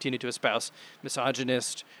and continue to espouse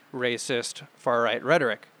misogynist, racist, far-right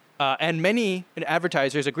rhetoric. And many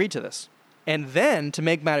advertisers agreed to this. And then, to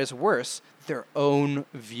make matters worse, their own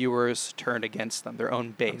viewers turned against them, their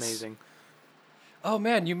own base. Amazing. Oh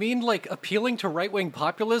man, you mean like appealing to right-wing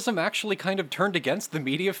populism actually kind of turned against the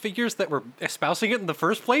media figures that were espousing it in the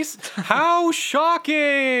first place? How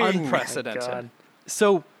shocking! Unprecedented. God.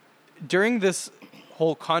 So, during this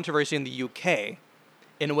whole controversy in the UK,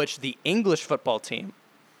 in which the English football team,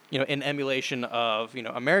 in emulation of,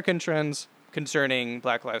 American trends concerning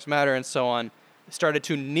Black Lives Matter and so on, started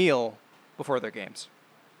to kneel before their games.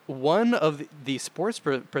 One of the sports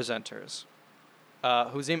presenters,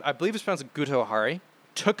 whose name I believe is pronounced Guto Hari,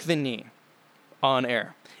 took the knee on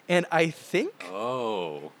air. And I think,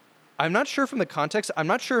 I'm not sure from the context, I'm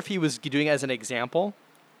not sure if he was doing it as an example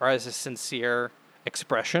or as a sincere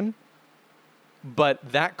expression, but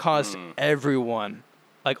that caused everyone,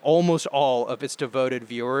 like almost all of its devoted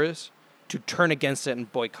viewers, to turn against it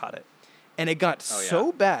and boycott it. And it got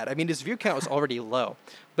so bad. I mean, his view count was already low,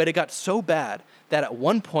 but it got so bad that at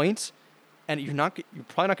one point, and you're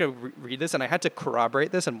probably not going to read this, and I had to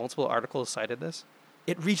corroborate this, and multiple articles cited this,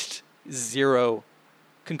 it reached 0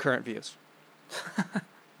 concurrent views.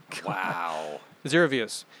 Wow. 0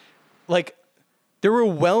 views. Like, there were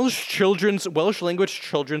Welsh language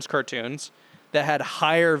children's cartoons that had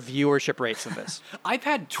higher viewership rates than this. I've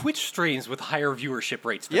had Twitch streams with higher viewership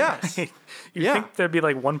rates than this. You'd think there'd be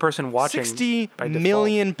like one person watching. £60 by default.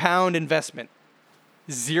 million investment.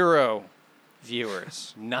 0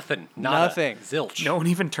 viewers. Nothing. Nothing. Zilch. No one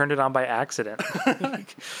even turned it on by accident.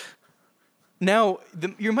 Now,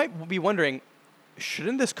 you might be wondering,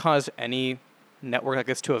 shouldn't this cause any network like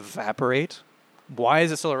this to evaporate? Why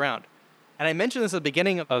is it still around? And I mentioned this at the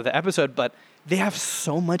beginning of the episode, but they have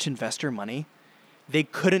so much investor money, they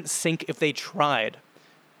couldn't sink if they tried.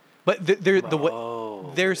 But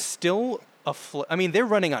they're still I mean, they're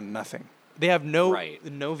running on nothing. They have no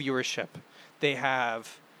viewership. They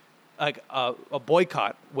have like a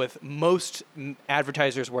boycott with most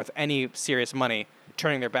advertisers worth any serious money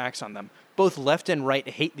turning their backs on them. Both left and right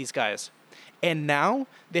hate these guys. And now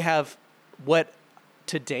they have what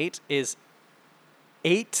to date is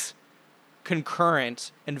 8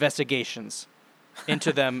 concurrent investigations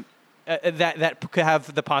into them that could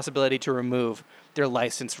have the possibility to remove their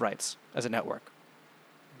license rights as a network.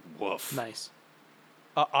 Woof. Nice.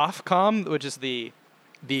 Ofcom, which is the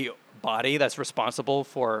body that's responsible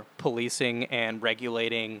for policing and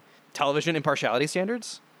regulating television impartiality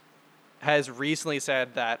standards, has recently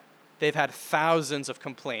said that they've had thousands of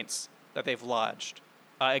complaints that they've lodged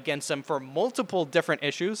against them for multiple different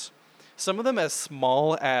issues. Some of them as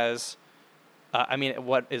small as,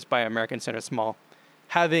 what is by American standards small,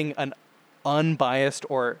 having an unbiased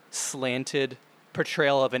or slanted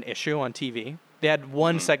portrayal of an issue on TV. They had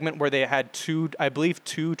one segment where they had two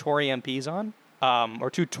Tory MPs on, or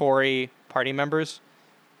 2 Tory party members,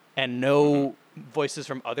 and no voices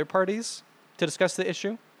from other parties to discuss the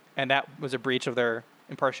issue. And that was a breach of their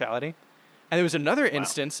impartiality. And there was another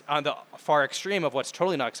instance on the far extreme of what's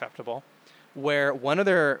totally not acceptable, where one of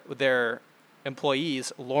their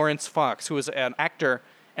employees, Lawrence Fox, who was an actor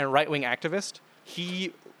and right-wing activist,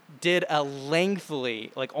 he did a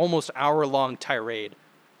lengthy, like almost hour-long tirade.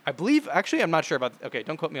 I believe, actually, I'm not sure about, okay,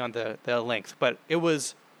 don't quote me on the length, but it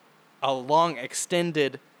was a long,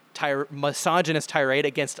 extended misogynist tirade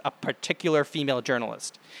against a particular female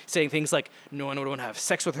journalist, saying things like, no one would want to have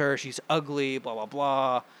sex with her, she's ugly, blah, blah,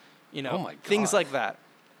 blah. You know, Oh my things God. like that.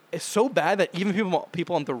 It's so bad that even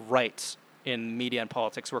people on the right in media and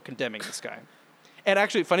politics were condemning this guy. And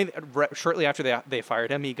actually, funny, shortly after they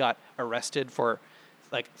fired him, he got arrested for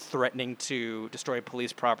like threatening to destroy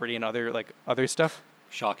police property and other stuff.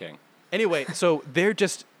 Shocking. Anyway, so they're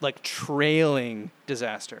just like trailing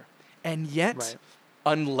disaster. And yet, Right.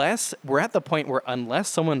 unless we're at the point where unless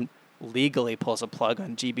someone legally pulls a plug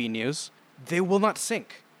on GB News, they will not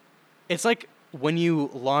sink. It's like when you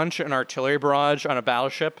launch an artillery barrage on a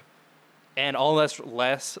battleship and all that's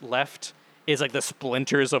left is like the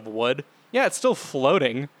splinters of wood. Yeah, it's still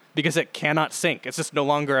floating because it cannot sink. It's just no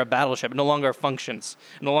longer a battleship. It no longer functions.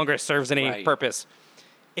 It no longer serves any Right. purpose.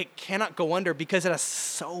 It cannot go under because it has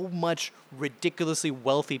so much ridiculously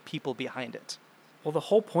wealthy people behind it. Well, the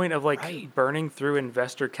whole point of like Right. burning through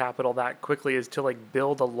investor capital that quickly is to like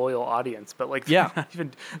build a loyal audience. But like, Yeah.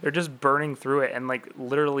 they're just burning through it, and like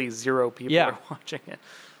literally 0 people Yeah. are watching it.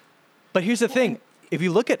 But here's the thing. If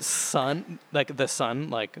you look at Sun, like the Sun,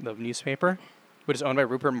 like the newspaper, which is owned by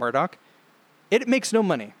Rupert Murdoch, it makes no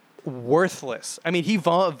money. Worthless. I mean, he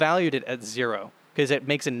valued it at 0 because it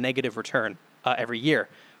makes a negative return every year.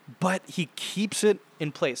 But he keeps it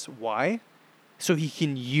in place. Why? So he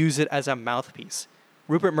can use it as a mouthpiece.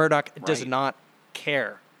 Rupert Murdoch does Right. not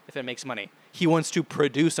care if it makes money. He wants to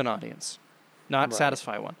produce an audience, not Right.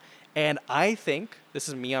 satisfy one. And I think, this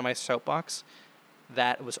is me on my soapbox,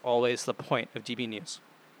 that was always the point of GB News.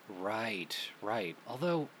 Right, right.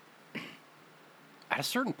 Although, at a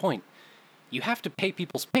certain point, you have to pay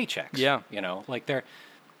people's paychecks. Yeah. You know, like do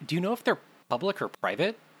you know if they're public or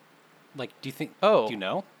private? Like, do you think, Oh. do you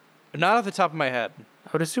know? Not off the top of my head. I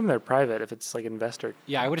would assume they're private if it's like investor.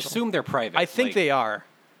 Yeah, I would assume they're private. I think like, they are.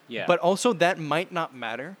 Yeah. But also that might not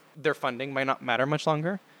matter. Their funding might not matter much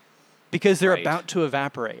longer because they're Right. about to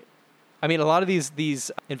evaporate. I mean, a lot of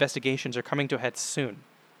these investigations are coming to a head soon,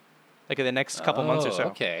 like in the next couple months or Oh, so.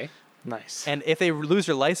 Okay. Nice. And if they lose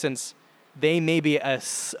their license, they may be a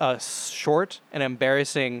short and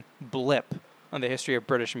embarrassing blip on the history of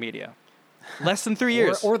British media. Less than 3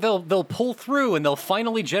 years. Or they'll pull through and they'll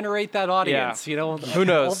finally generate that audience. You know, Who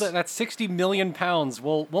knows? That 60 million pounds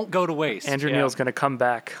won't go to waste. Andrew Yeah. Neil's gonna come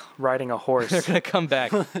back riding a horse. They're going to come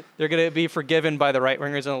back. They're going to be forgiven by the right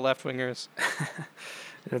wingers and the left wingers.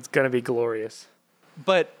 and it's gonna be glorious.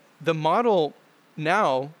 But the model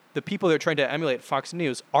now, the people that are trying to emulate Fox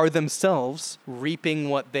News are themselves reaping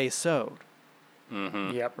what they sowed,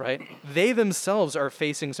 Yep. right? They themselves are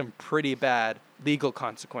facing some pretty bad legal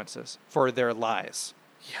consequences for their lies.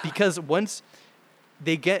 Because once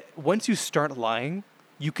you start lying,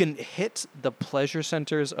 you can hit the pleasure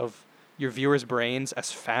centers of your viewers' brains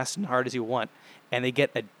as fast and hard as you want, and they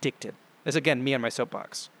get addicted. That's, again, me on my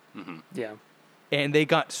soapbox. Yeah. And they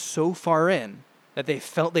got so far in that they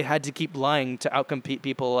felt they had to keep lying to outcompete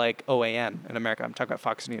people like OAN in America. I'm talking about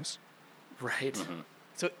Fox News. Right.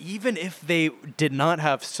 So even if they did not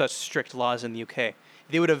have such strict laws in the UK,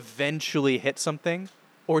 they would eventually hit something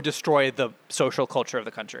or destroy the social culture of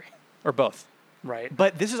the country, or both. Right.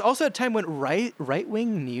 But this is also a time when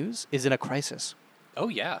right-wing news is in a crisis. Oh,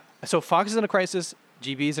 yeah. So Fox is in a crisis,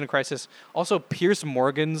 GB is in a crisis. Also, Piers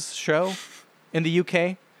Morgan's show in the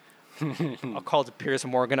UK, called Piers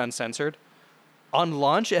Morgan Uncensored. On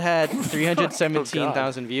launch, it had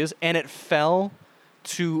 317,000 views, and it fell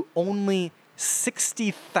to only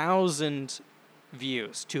 60,000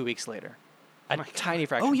 views 2 weeks later. A tiny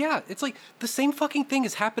fraction. Oh, yeah. It's like the same fucking thing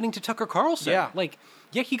is happening to Tucker Carlson. Yeah. Like,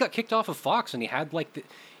 yeah, he got kicked off of Fox and he had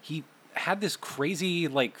he had this crazy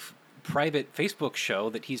private Facebook show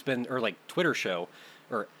that he's been, or Twitter show,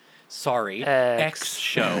 or sorry, X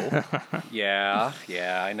show. yeah,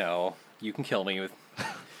 I know. You can kill me with.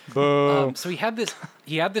 So he had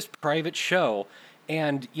this private show,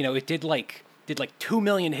 and it did 2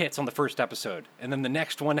 million hits on the first episode, and then the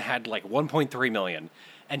next one had 1.3 million,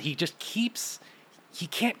 and he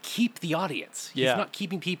can't keep the audience. He's Yeah. not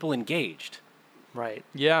keeping people engaged. Right.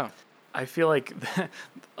 Yeah. I feel like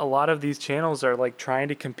a lot of these channels are trying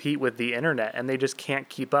to compete with the internet, and they just can't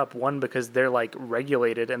keep up. One, because they're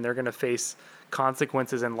regulated and they're going to face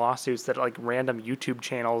consequences and lawsuits that random YouTube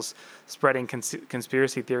channels spreading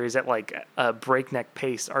conspiracy theories at a breakneck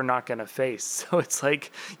pace are not going to face. So it's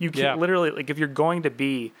you can literally if you're going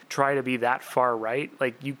to try to be that far right,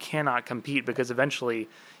 you cannot compete, because eventually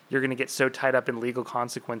you're going to get so tied up in legal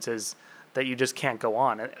consequences that you just can't go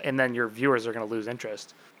on, and then your viewers are going to lose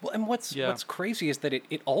interest. Well, and what's crazy is that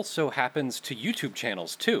it also happens to YouTube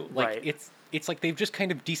channels too. Right. It's like they've just kind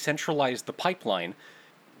of decentralized the pipeline.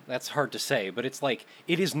 that's hard to say, but it's like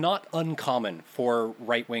it is not uncommon for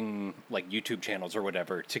right-wing like YouTube channels or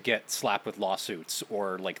whatever to get slapped with lawsuits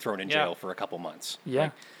or like thrown in jail for a couple months. Yeah.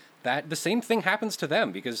 Like, that the same thing happens to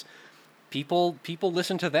them because people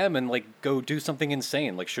listen to them and like go do something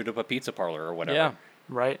insane, like shoot up a pizza parlor or whatever. Yeah.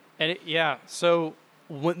 Right. And so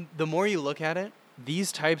the more you look at it,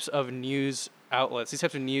 these types of news outlets, these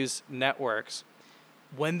types of news networks,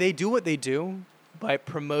 when they do what they do by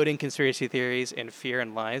promoting conspiracy theories and fear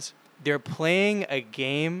and lies, they're playing a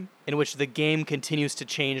game in which the game continues to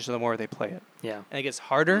change the more they play it. Yeah. And it gets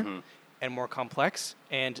harder and more complex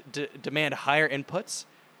and demand higher inputs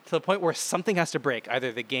to the point where something has to break,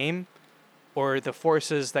 either the game or the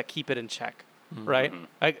forces that keep it in check, right?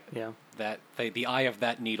 Yeah. That the eye of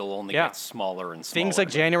that needle only gets smaller and smaller. Things like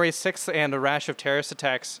January 6th and a rash of terrorist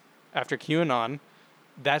attacks after QAnon,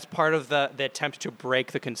 that's part of the attempt to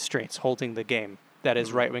break the constraints holding the game that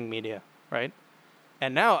is right-wing media, right?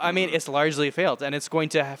 And now, I mean, it's largely failed, and it's going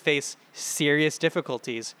to face serious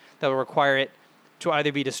difficulties that will require it to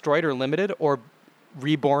either be destroyed or limited or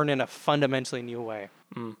reborn in a fundamentally new way.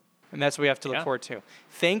 And that's what we have to look forward to.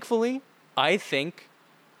 Thankfully, I think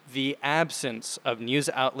the absence of news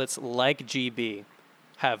outlets like GB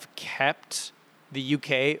have kept the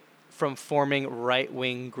UK from forming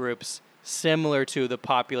right-wing groups similar to the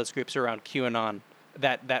populist groups around QAnon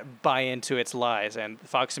that buy into its lies and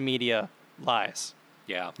Fox Media lies.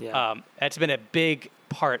 Yeah. That's been a big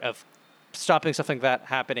part of stopping stuff like that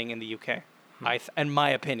happening in the UK, in my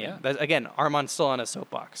opinion. Again, Armand's still on a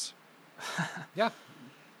soapbox. Yeah.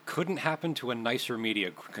 Couldn't happen to a nicer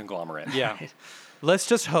media conglomerate. Yeah. Let's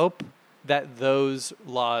just hope that those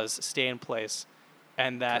laws stay in place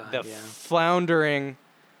and that the floundering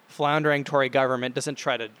Tory government doesn't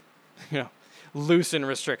try to, loosen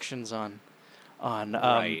restrictions on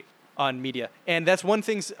media. And that's one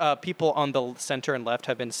thing people on the center and left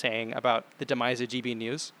have been saying about the demise of GB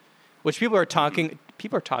News, which people are talking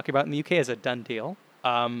about in the UK as a done deal.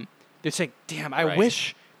 They're saying, "Damn, I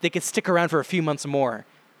wish they could stick around for a few months more."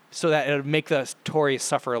 So that it would make the Tories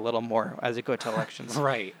suffer a little more as they go to elections.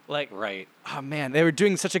 Right. Oh man, they were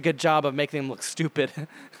doing such a good job of making them look stupid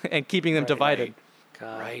and keeping them divided.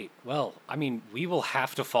 Right. Well, I mean, we will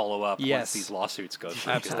have to follow up once Yes. these lawsuits go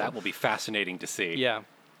through because that will be fascinating to see. Yeah.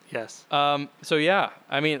 Yes. So yeah,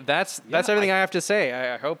 I mean that's everything I have to say.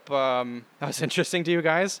 I hope that was interesting to you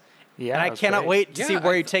guys. Yeah. And I that's cannot great. wait to see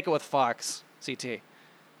where you take it with Fox CT.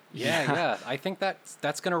 Yeah. I think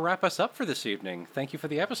that's going to wrap us up for this evening. Thank you for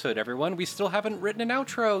the episode, everyone. We still haven't written an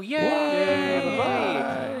outro. Yay!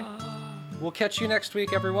 Bye. We'll catch you next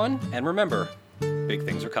week, everyone. And remember, big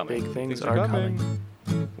things are coming. Big things are coming.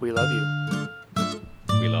 We love you.